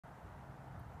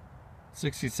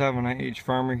67 IH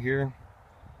farmer here.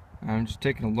 I'm just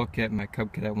taking a look at my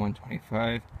Cub Cadet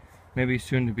 125, maybe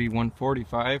soon to be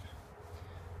 145.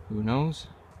 Who knows?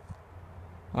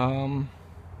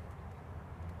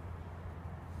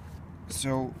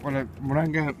 So what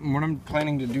I'm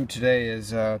planning to do today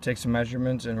is take some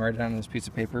measurements and write it on this piece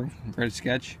of paper, write a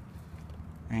sketch,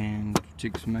 and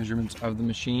take some measurements of the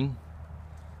machine,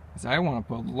 because I want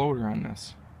to put a loader on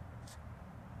this.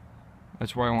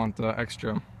 That's why I want the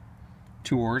extra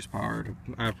 2 horsepower to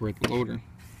operate the loader.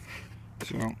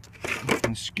 So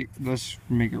let's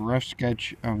make a rough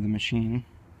sketch of the machine.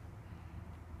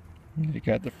 You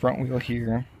got the front wheel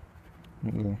here,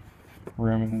 the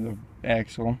rim and the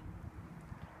axle,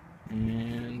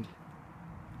 and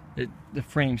the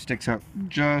frame sticks up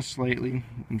just slightly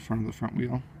in front of the front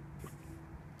wheel,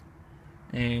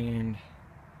 and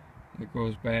it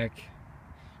goes back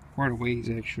quite a ways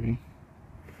actually.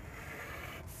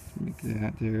 Make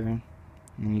that there, and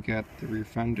then you got the rear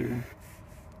fender,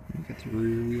 you got the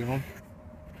rear wheel,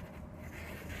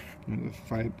 and the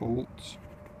 5 bolts.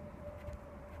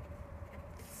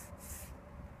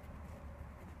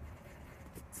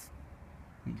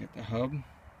 You got the hub,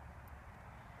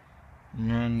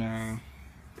 and then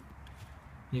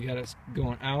you got it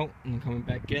going out and then coming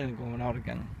back in and going out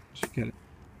again. Just get it.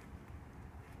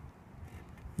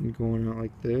 And going out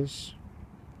like this,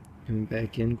 coming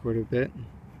back in quite a bit,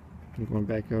 and going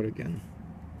back out again.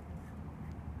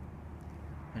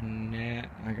 And that,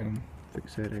 I gotta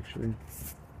fix that actually.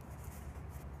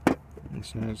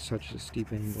 It's not such a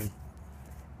steep angle.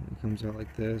 It comes out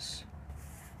like this.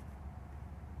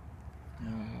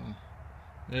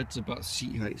 That's about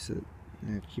seat height, so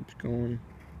it keeps going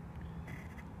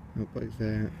up like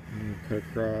that, and cut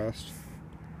across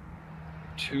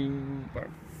to about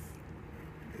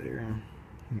there,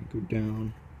 and go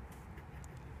down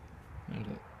at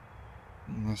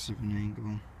less of an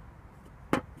angle.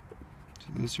 So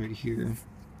this right here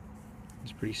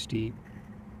is pretty steep.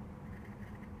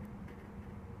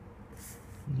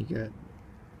 And you got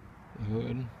the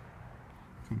hood,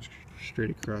 comes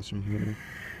straight across from here,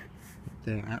 like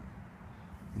that,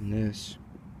 and this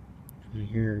from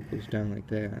here goes down like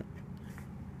that.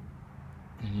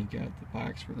 And you got the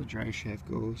box where the drive shaft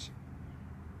goes.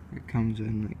 It comes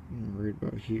in like right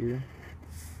about here,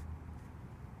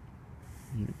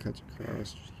 and it cuts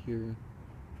across here,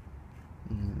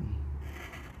 and then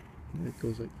it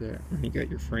goes like that. And you got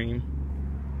your frame.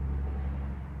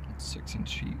 It's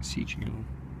 6-inch C channel,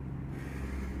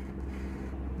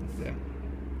 like that.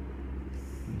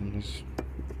 And then this,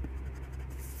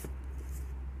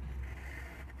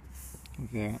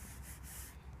 like that.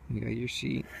 You got your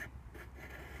seat,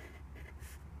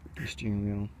 your steering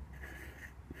wheel.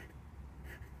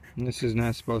 And this is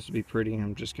not supposed to be pretty.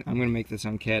 I'm gonna make this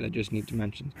on CAD. I just need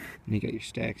dimensions. And you got your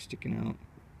stack sticking out.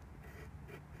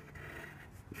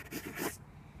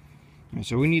 Right,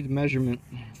 so we need the measurement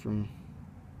from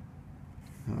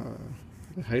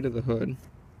the height of the hood,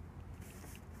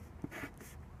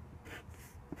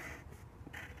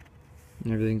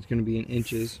 and everything's gonna be in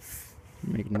inches.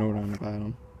 Make a note on the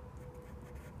bottom.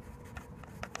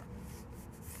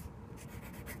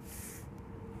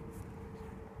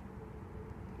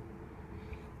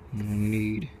 And we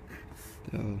need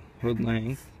the hood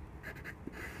length,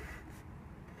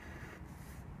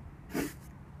 and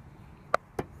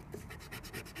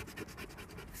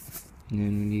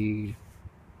then we need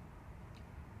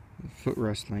the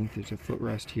footrest length. There's a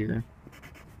footrest here.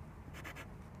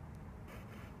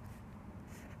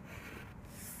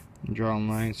 And draw a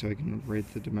line so I can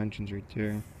write the dimensions right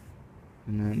there.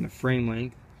 And then the frame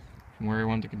length from where I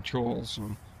want the controls. So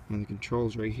I want the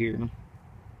controls right here.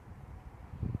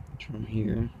 From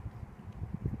here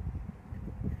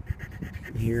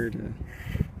to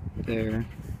there,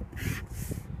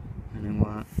 and I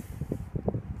want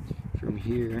from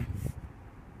here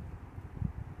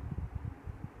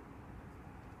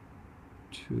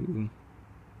to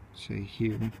say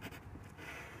here.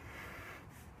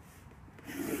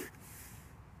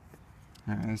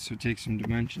 Alright, so take some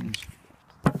dimensions.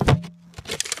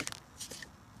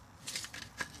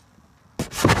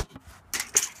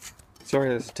 Sorry,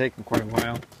 this is taking quite a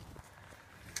while.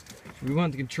 We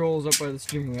want the controls up by the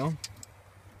steering wheel,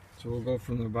 so we'll go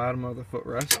from the bottom of the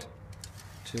footrest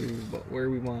to where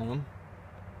we want them.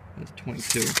 That's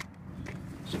 22.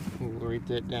 So we'll write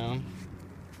that down.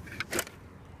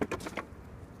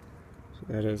 So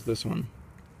that is this one,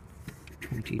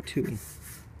 22.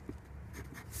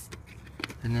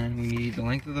 And then we need the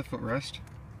length of the footrest,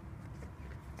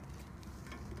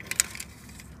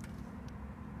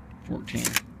 14.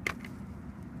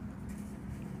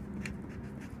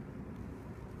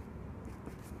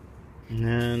 And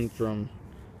then from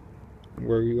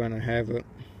where you want to have it,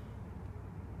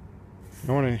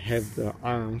 I want to have the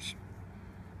arms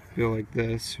feel like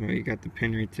this, where you got the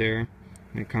pin right there,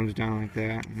 and it comes down like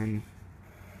that, and then,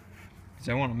 because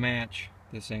I want to match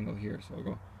this angle here, so I'll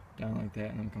go down like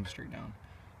that and then come straight down.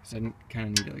 Because I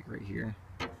kind of need it like right here,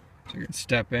 so I can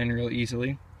step in real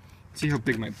easily. See how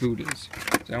big my boot is.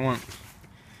 So I want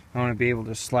to be able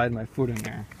to slide my foot in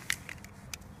there.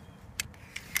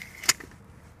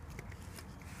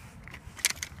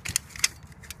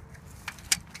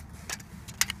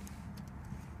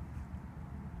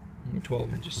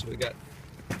 12 inches, so we got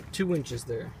 2 inches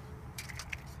there.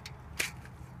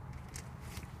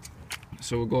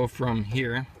 So we'll go from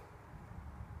here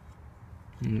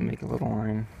and make a little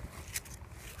line.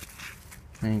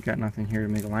 I ain't got nothing here to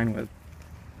make a line with.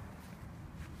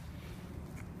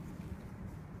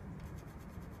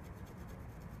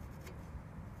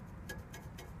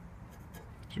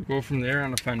 So we'll go from there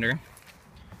on the fender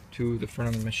to the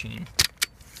front of the machine.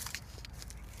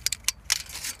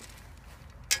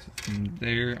 From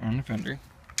there on the fender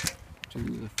to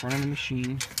the front of the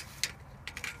machine,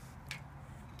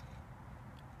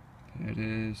 that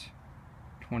is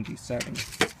 27.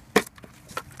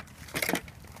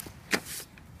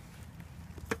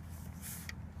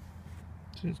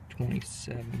 This is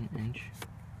 27 inch.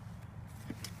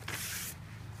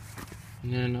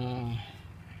 And then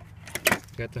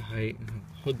got the height and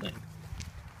hood length.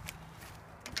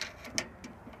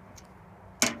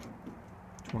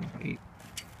 28.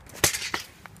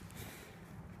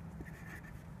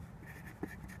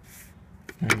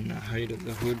 And the height of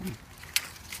the hood,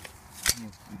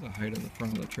 the height of the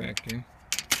front of the tractor.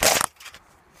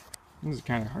 This is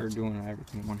kind of hard doing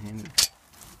everything one-handed.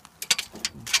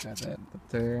 Got that up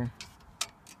there.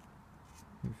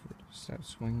 Stop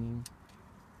swinging.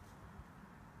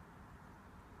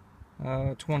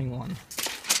 21.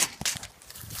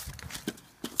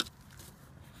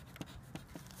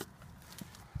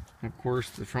 Of course,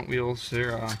 the front wheels,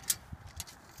 they're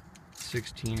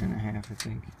 16 and a half, I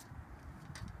think.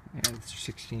 Yeah, it's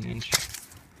 16 inch.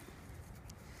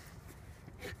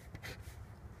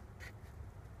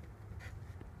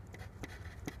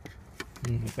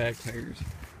 And the back tires.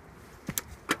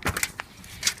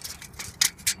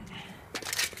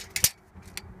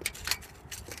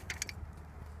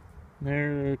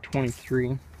 They're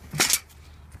 23.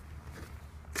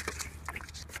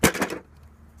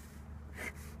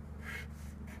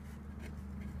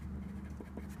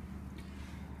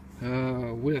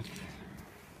 Width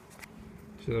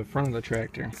to the front of the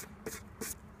tractor.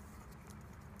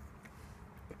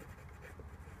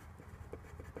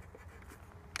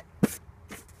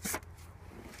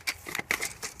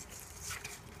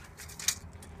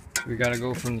 So we gotta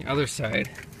go from the other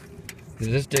side, because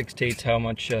this dictates how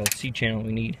much C-channel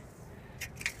we need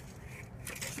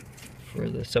for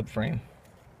the subframe.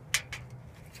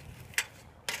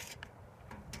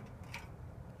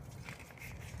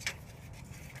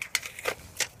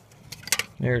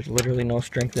 There's literally no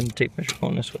strength in the tape measure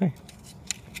going this way.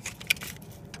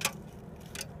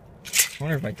 I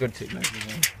wonder if my good tape measure is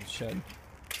in the shed.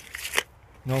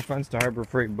 No offense to Harbor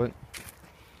Freight, but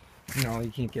you know,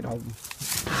 you can't get all that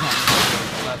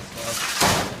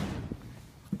stuff.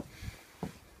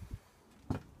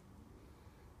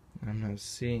 I'm not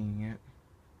seeing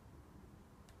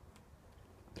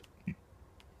it.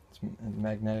 It's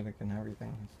magnetic and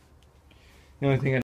everything. The only thing I